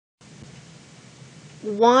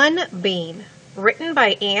One Bean, written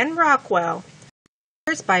by Anne Rockwell,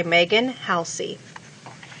 by Megan Halsey.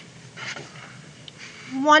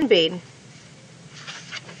 One bean.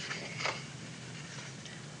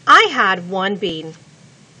 I had one bean.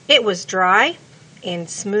 It was dry and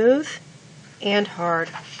smooth and hard.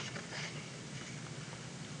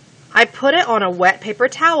 I put it on a wet paper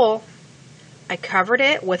towel. I covered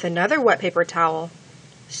it with another wet paper towel.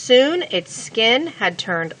 Soon its skin had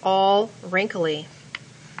turned all wrinkly.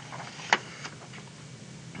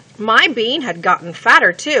 My bean had gotten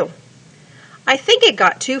fatter too. I think it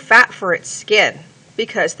got too fat for its skin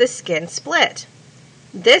because the skin split.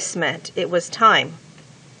 This meant it was time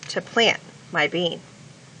to plant my bean.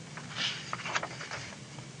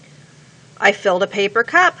 I filled a paper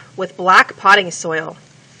cup with black potting soil.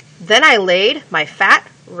 Then I laid my fat,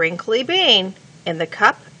 wrinkly bean in the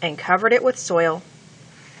cup and covered it with soil.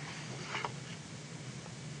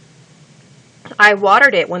 I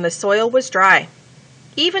watered it when the soil was dry.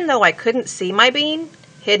 Even though I couldn't see my bean,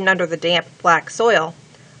 hidden under the damp black soil,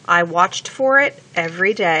 I watched for it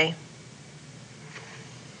every day.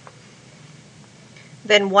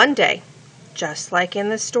 Then one day, just like in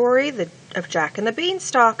the story of Jack and the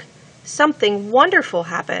Beanstalk, something wonderful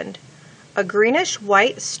happened. A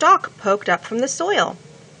greenish-white stalk poked up from the soil.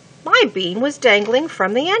 My bean was dangling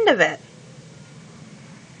from the end of it.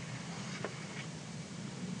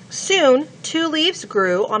 Soon, 2 leaves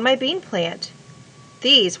grew on my bean plant.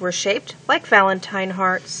 These were shaped like Valentine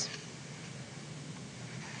hearts.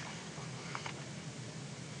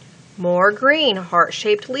 More green,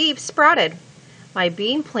 heart-shaped leaves sprouted. My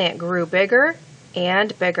bean plant grew bigger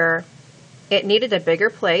and bigger. It needed a bigger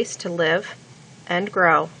place to live and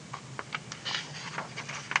grow.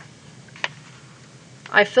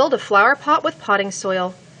 I filled a flower pot with potting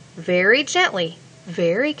soil. Very gently,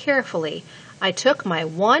 very carefully, I took my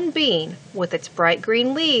one bean with its bright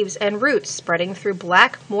green leaves and roots spreading through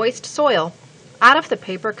black, moist soil out of the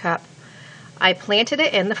paper cup. I planted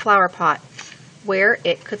it in the flower pot where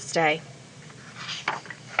it could stay.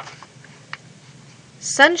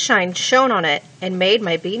 Sunshine shone on it and made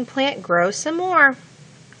my bean plant grow some more.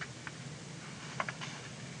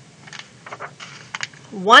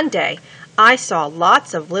 One day, I saw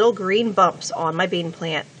lots of little green bumps on my bean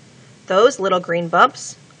plant. Those little green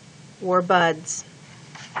bumps were buds.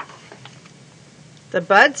 The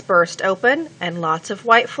buds burst open and lots of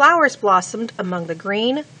white flowers blossomed among the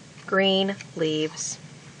green leaves.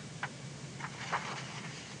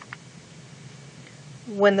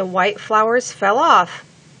 When the white flowers fell off,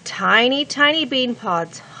 tiny bean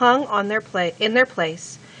pods hung on in their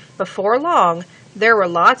place. Before long, there were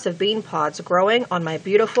lots of bean pods growing on my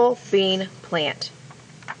beautiful bean plant.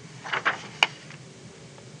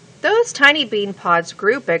 Those tiny bean pods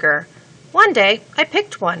grew bigger. One day, I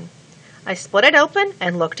picked one. I split it open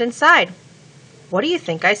and looked inside. What do you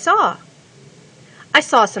think I saw? I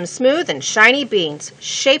saw some smooth and shiny beans,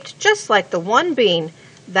 shaped just like the one bean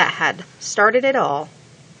that had started it all.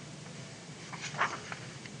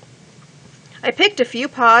 I picked a few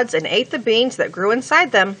pods and ate the beans that grew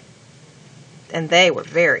inside them, and they were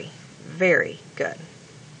very, very good.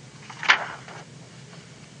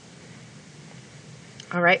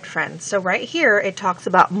 All right, friends, so right here it talks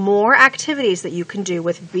about more activities that you can do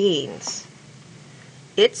with beans.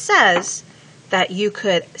 It says that you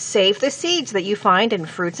could save the seeds that you find in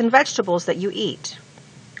fruits and vegetables that you eat.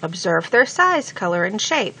 Observe their size, color, and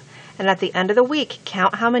shape, and at the end of the week,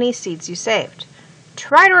 count how many seeds you saved.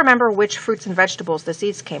 Try to remember which fruits and vegetables the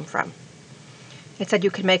seeds came from. It said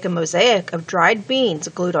you could make a mosaic of dried beans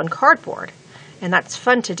glued on cardboard, and that's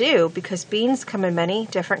fun to do because beans come in many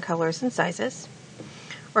different colors and sizes.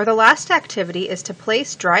 Or the last activity is to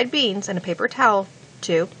place dried beans in a paper towel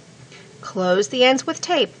to close the ends with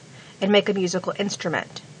tape and make a musical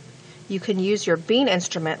instrument. You can use your bean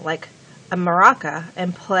instrument like a maraca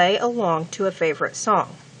and play along to a favorite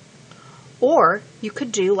song. Or you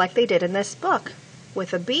could do like they did in this book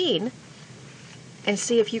with a bean and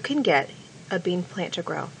see if you can get a bean plant to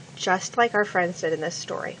grow, just like our friends did in this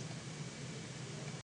story.